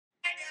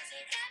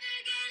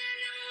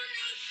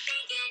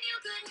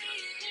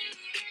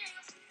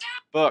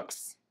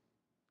Books.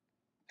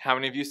 How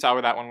many of you saw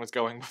where that one was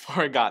going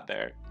before it got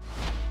there?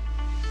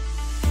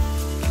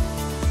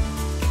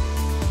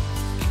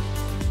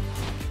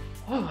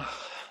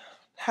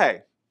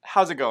 Hey,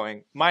 how's it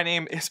going? My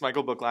name is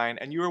Michael Bookline,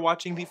 and you are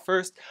watching the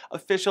first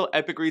official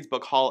Epic Reads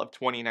book haul of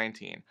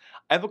 2019.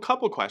 I have a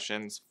couple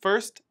questions.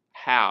 First,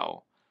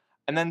 how?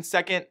 And then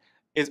second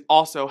is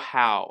also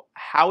how.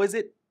 How is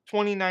it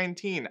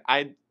 2019?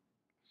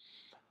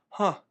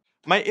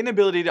 My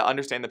inability to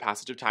understand the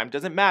passage of time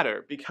doesn't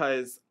matter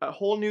because a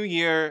whole new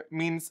year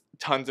means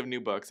tons of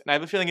new books. And I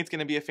have a feeling it's going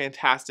to be a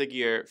fantastic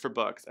year for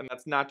books. And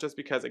that's not just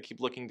because I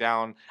keep looking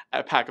down at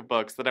a pack of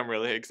books that I'm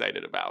really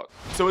excited about.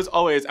 So as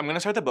always, I'm going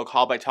to start the book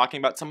haul by talking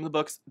about some of the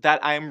books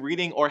that I am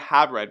reading or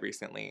have read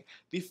recently.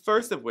 The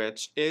first of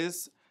which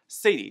is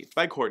Sadie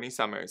by Courtney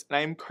Summers. And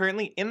I am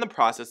currently in the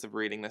process of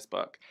reading this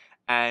book.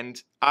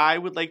 And I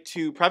would like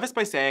to preface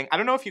by saying, I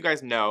don't know if you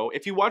guys know,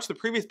 if you watched the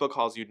previous book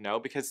hauls, you'd know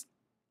because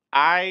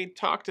I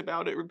talked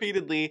about it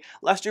repeatedly.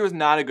 Last year was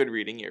not a good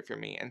reading year for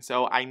me, and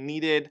so I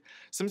needed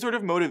some sort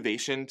of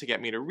motivation to get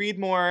me to read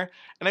more,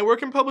 and I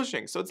work in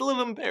publishing, so it's a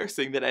little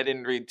embarrassing that I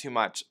didn't read too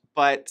much,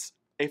 but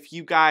if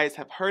you guys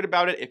have heard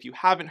about it, if you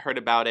haven't heard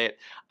about it,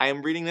 I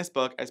am reading this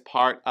book as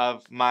part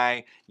of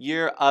my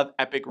Year of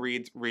Epic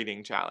Reads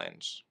Reading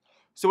Challenge.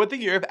 So what the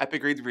Year of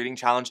Epic Reads Reading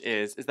Challenge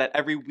is that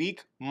every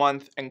week,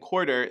 month, and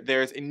quarter,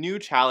 there's a new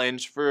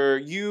challenge for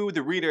you,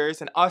 the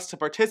readers, and us to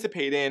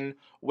participate in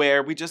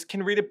where we just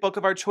can read a book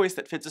of our choice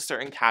that fits a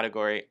certain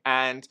category.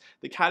 And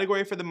the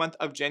category for the month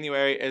of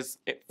January is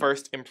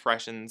First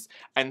Impressions.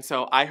 And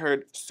so I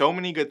heard so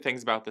many good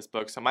things about this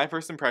book. So my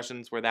first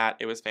impressions were that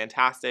it was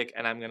fantastic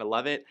and I'm going to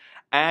love it.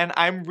 And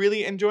I'm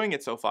really enjoying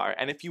it so far.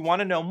 And if you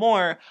want to know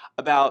more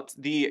about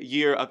the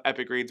Year of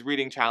Epic Reads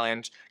Reading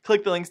Challenge,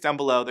 click the links down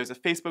below. There's a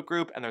Facebook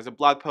group and there's a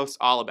blog post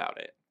all about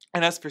it.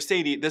 And as for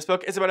Sadie, this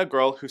book is about a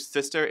girl whose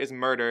sister is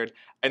murdered,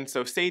 and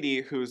so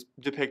Sadie, who's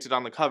depicted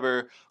on the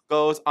cover,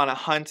 goes on a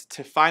hunt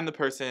to find the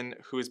person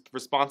who is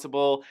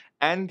responsible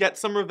and get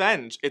some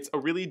revenge. It's a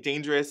really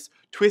dangerous,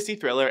 twisty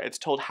thriller. It's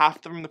told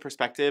half from the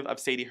perspective of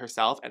Sadie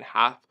herself and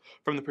half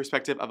from the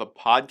perspective of a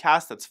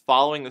podcast that's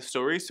following the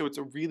story, so it's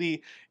a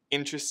really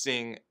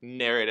interesting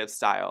narrative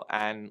style,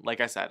 and like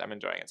I said, I'm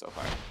enjoying it so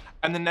far.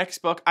 And the next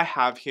book I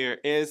have here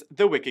is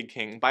The Wicked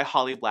King by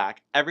Holly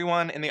Black.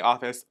 Everyone in the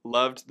office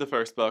loved the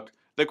first book,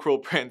 The Cruel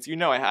Prince. You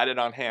know I had it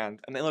on hand,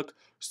 and they look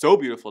so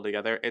beautiful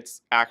together.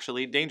 It's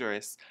actually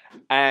dangerous.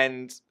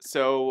 And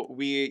so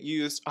we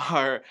used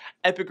our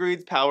Epic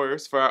Reads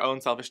powers for our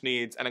own selfish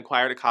needs and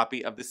acquired a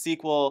copy of the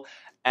sequel,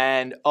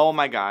 and oh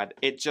my god,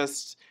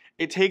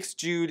 it takes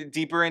Jude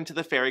deeper into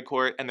the fairy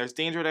court, and there's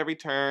danger at every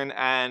turn,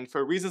 and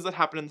for reasons that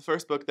happened in the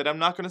first book that I'm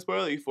not going to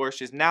spoil you for,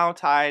 she's now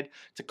tied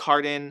to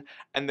Carden,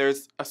 and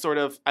there's a sort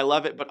of I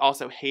love it but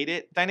also hate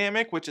it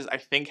dynamic, which is I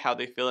think how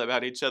they feel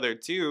about each other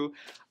too,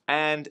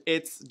 and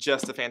it's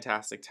just a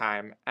fantastic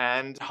time.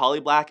 And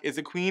Holly Black is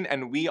a queen,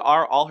 and we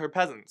are all her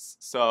peasants.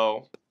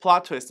 So,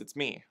 plot twist, it's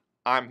me.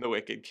 I'm the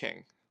Wicked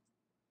King.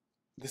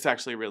 This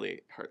actually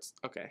really hurts.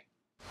 Okay.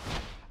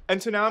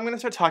 And so now I'm going to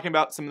start talking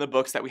about some of the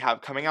books that we have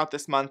coming out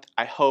this month.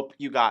 I hope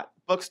you got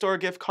bookstore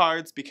gift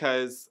cards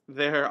because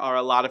there are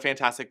a lot of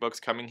fantastic books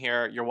coming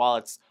here. Your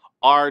wallets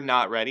are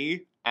not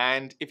ready.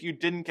 And if you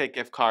didn't get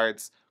gift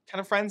cards, what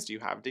kind of friends do you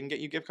have? Didn't get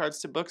you gift cards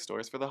to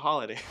bookstores for the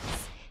holidays?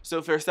 So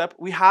first up,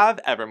 we have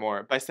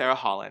Evermore by Sarah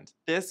Holland.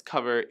 This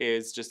cover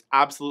is just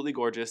absolutely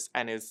gorgeous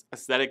and is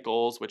aesthetic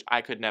goals, which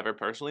I could never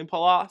personally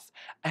pull off.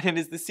 And it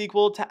is the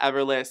sequel to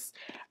Everless,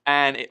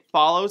 and it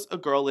follows a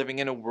girl living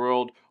in a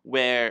world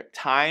where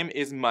time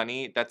is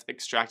money that's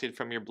extracted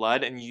from your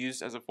blood and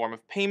used as a form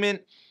of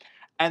payment.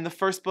 And the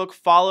first book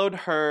followed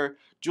her,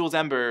 Jules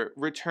Ember,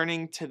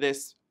 returning to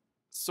this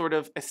sort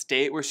of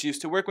estate where she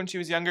used to work when she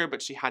was younger,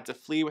 but she had to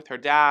flee with her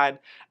dad,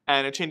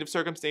 and a change of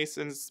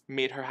circumstances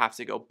made her have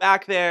to go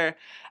back there,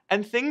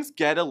 and things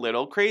get a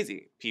little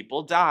crazy.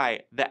 People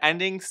die. The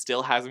ending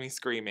still has me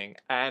screaming,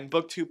 and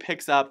book 2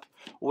 picks up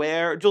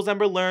where Jules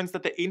Ember learns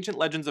that the ancient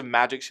legends of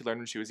magic she learned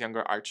when she was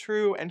younger are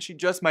true, and she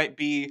just might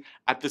be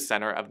at the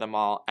center of them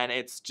all, and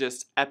it's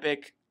just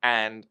epic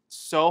and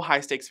so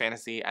high-stakes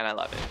fantasy, and I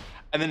love it.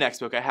 And the next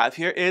book I have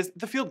here is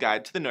The Field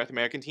Guide to the North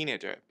American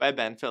Teenager by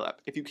Ben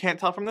Phillip. If you can't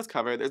tell from this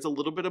cover, there's a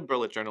little bit of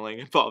bullet journaling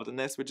involved in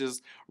this, which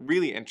is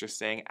really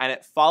interesting, and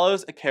it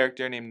follows a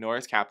character named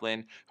Norris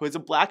Kaplan, who is a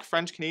black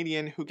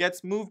French-Canadian who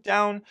gets moved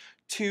down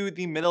to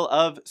the middle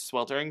of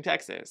sweltering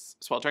Texas.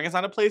 Sweltering is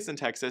not a place in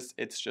Texas,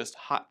 it's just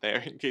hot there,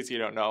 in case you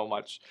don't know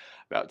much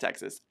about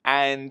Texas.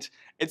 And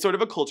it's sort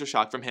of a culture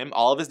shock from him.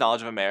 All of his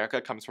knowledge of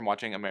America comes from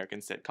watching American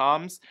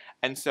sitcoms,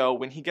 and so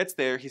when he gets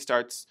there, he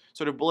starts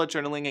sort of bullet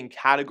journaling and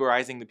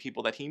categorizing the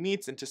people that he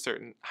meets into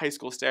certain high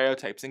school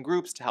stereotypes and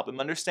groups to help him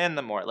understand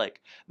them more,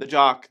 like the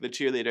jock, the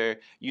cheerleader,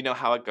 you know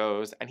how it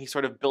goes, and he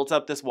sort of built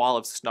up this wall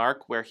of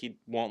snark where he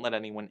won't let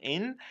anyone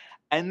in,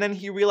 and then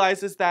he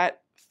realizes that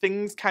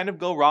things kind of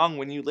go wrong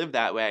when you live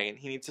that way, and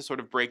he needs to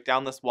sort of break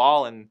down this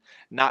wall and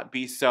not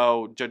be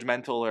so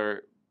judgmental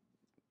or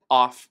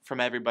off from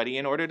everybody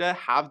in order to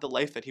have the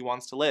life that he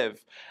wants to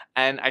live.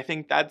 And I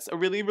think that's a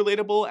really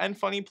relatable and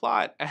funny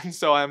plot. And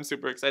so I'm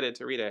super excited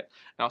to read it.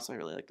 And also I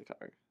really like the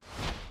cover.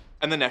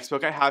 And the next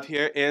book I have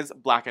here is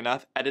Black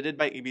Enough, edited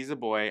by E.B.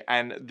 Zaboy,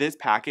 and this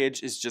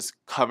package is just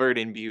covered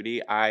in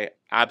beauty. I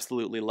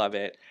absolutely love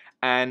it.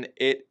 And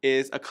it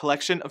is a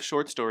collection of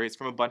short stories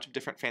from a bunch of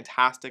different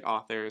fantastic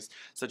authors,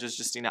 such as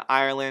Justina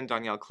Ireland,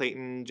 Danielle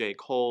Clayton, J.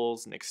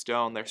 Coles, Nick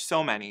Stone. There's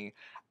so many.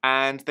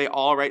 And they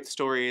all write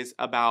stories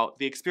about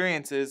the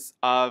experiences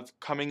of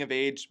coming of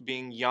age,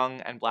 being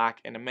young and Black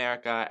in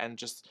America, and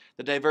just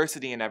the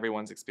diversity in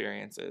everyone's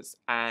experiences.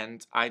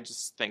 And I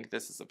just think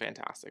this is a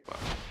fantastic book.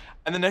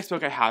 And the next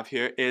book I have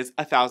here is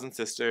A Thousand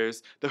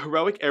Sisters, The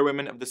Heroic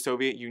Airwomen of the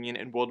Soviet Union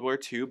in World War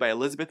II by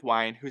Elizabeth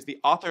Wein, who's the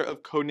author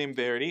of Codename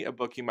Verity, a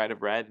book you might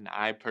have read and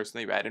I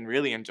personally read and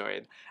really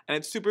enjoyed. And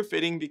it's super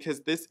fitting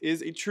because this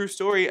is a true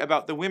story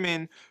about the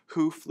women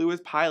who flew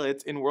as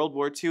pilots in World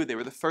War II. They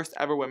were the first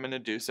ever women to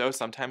do so.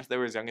 Sometimes they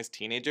were as young as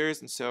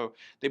teenagers, and so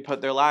they put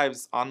their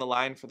lives on the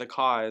line for the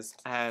cause.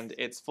 And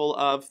it's full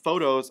of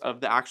photos of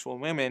the actual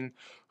women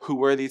who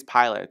were these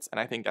pilots, and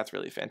I think that's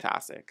really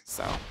fantastic.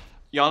 So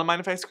y'all don't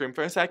mind if I scream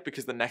for a sec,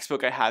 because the next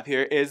book I have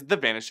here is The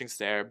Vanishing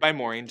Stair by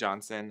Maureen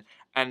Johnson.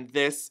 And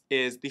this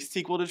is the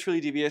sequel to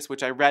Truly Devious,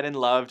 which I read and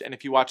loved. And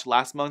if you watched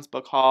last month's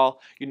book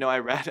haul, you know I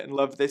read and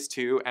loved this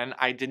too. And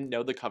I didn't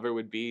know the cover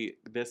would be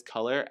this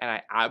color, and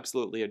I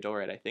absolutely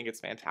adore it. I think it's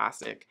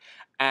fantastic.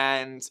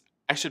 And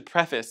I should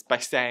preface by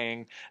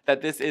saying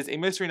that this is a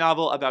mystery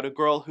novel about a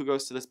girl who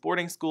goes to this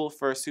boarding school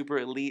for super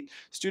elite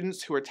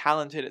students who are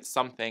talented at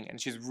something,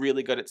 and she's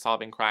really good at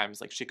solving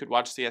crimes. Like, she could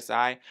watch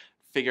CSI,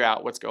 figure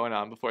out what's going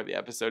on before the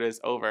episode is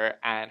over,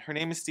 and her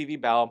name is Stevie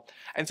Bell.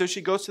 And so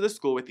she goes to the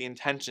school with the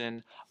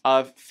intention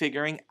of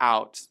figuring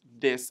out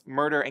this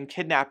murder and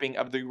kidnapping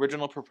of the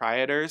original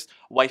proprietor's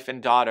wife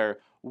and daughter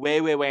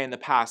way, way, way in the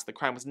past. The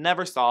crime was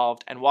never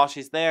solved, and while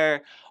she's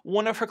there,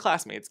 one of her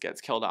classmates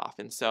gets killed off.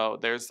 And so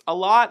there's a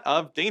lot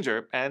of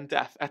danger and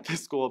death at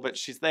this school, but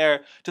she's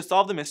there to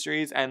solve the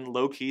mysteries and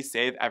low-key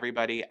save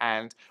everybody.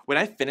 And when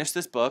I finished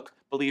this book,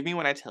 believe me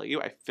when I tell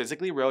you, I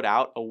physically wrote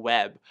out a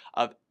web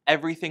of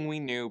everything we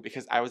knew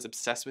because I was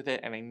obsessed with it,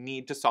 and I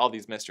need to solve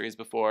these mysteries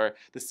before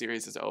the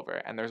series is over.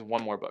 And there's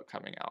one more book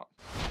coming out.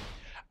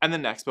 And the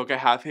next book I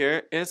have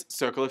here is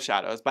Circle of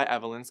Shadows by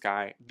Evelyn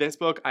Skye. This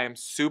book I am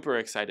super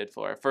excited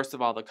for. First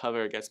of all, the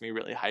cover gets me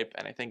really hype,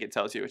 and I think it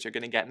tells you what you're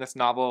going to get in this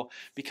novel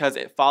because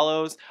it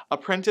follows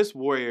apprentice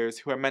warriors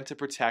who are meant to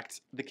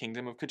protect the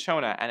kingdom of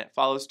Kachona, and it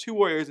follows two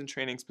warriors in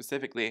training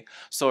specifically,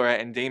 Sora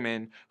and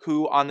Damon,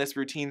 who on this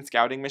routine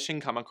scouting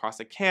mission come across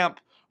a camp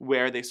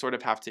where they sort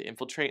of have to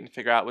infiltrate and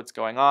figure out what's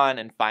going on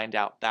and find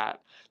out that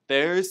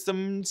there's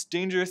some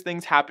dangerous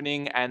things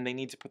happening and they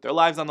need to put their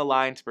lives on the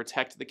line to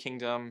protect the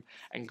kingdom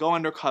and go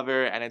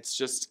undercover, and it's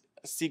just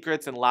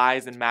secrets and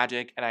lies and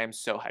magic, and I am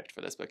so hyped for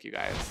this book, you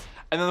guys.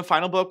 And then the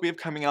final book we have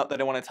coming out that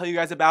I want to tell you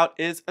guys about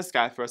is A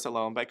Sky for Us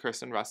Alone by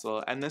Kirsten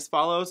Russell, and this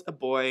follows a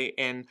boy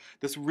in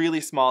this really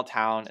small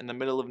town in the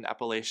middle of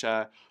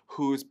Appalachia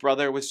whose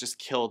brother was just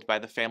killed by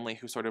the family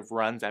who sort of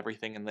runs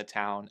everything in the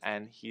town,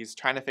 and he's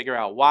trying to figure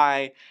out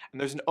why, and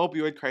there's an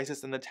opioid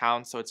crisis in the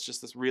town, so it's just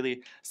this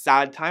really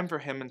sad time for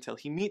him until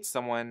he meets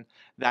someone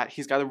that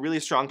he's got a really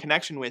strong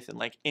connection with, and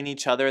like in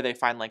each other they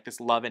find like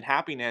this love and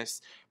happiness.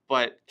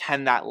 But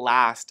can that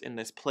last in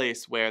this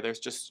place where there's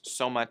just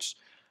so much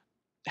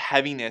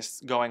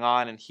heaviness going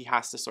on, and he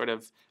has to sort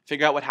of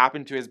figure out what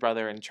happened to his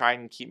brother and try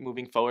and keep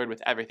moving forward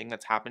with everything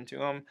that's happened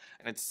to him.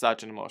 And it's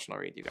such an emotional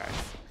read, you guys.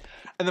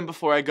 And then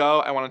before I go,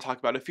 I want to talk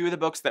about a few of the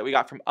books that we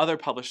got from other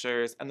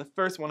publishers, and the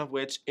first one of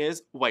which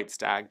is White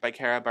Stag by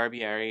Cara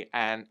Barbieri.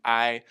 And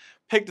I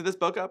picked this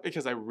book up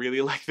because I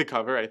really like the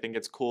cover. I think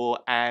it's cool,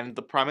 and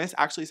the premise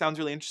actually sounds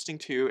really interesting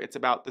too. It's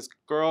about this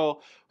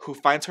girl who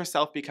finds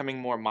herself becoming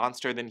more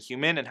monster than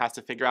human and has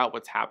to figure out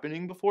what's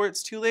happening before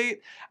it's too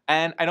late.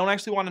 And I don't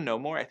actually want to know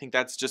more. I think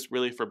that's just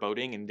really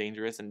foreboding and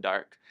dangerous and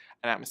dark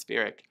and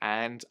atmospheric,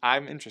 and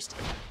I'm interested.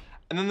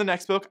 And then the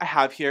next book I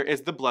have here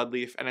is The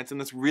Bloodleaf, and it's in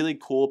this really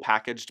cool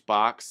packaged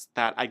box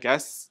that I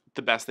guess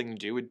the best thing to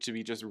do would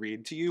be just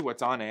read to you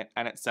what's on it.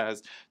 And it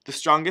says, "The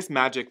strongest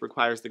magic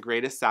requires the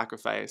greatest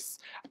sacrifice."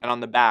 And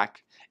on the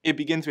back, it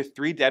begins with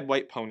 3 dead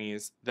white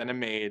ponies, then a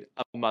maid,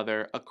 a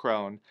mother, a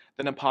crone.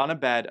 Then upon a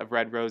bed of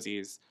red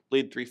roses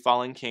bleed 3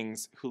 fallen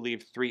kings who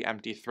leave 3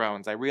 empty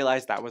thrones. I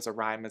realized that was a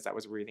rhyme as I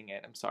was reading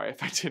it. I'm sorry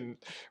if I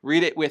didn't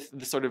read it with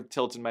the sort of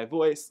tilt in my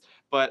voice,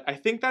 but I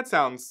think that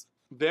sounds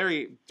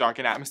very dark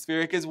and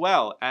atmospheric as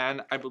well,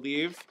 and I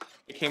believe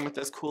it came with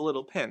this cool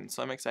little pin,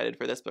 so I'm excited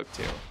for this book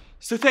too.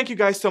 So thank you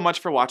guys so much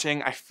for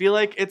watching. I feel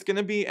like it's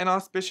gonna be an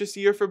auspicious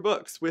year for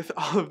books with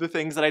all of the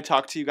things that I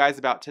talked to you guys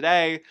about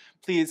today.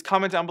 Please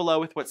comment down below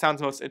with what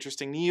sounds most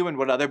interesting to you and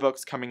what other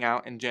books coming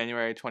out in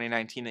January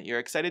 2019 that you're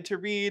excited to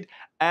read,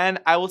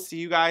 and I will see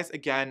you guys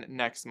again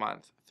next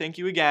month. Thank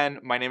you again.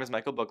 My name is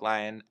Michael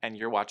Booklion, and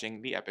you're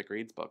watching the Epic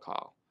Reads Book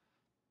Haul.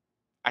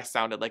 I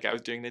sounded like I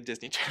was doing the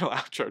Disney Channel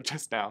outro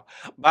just now.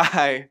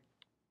 Bye!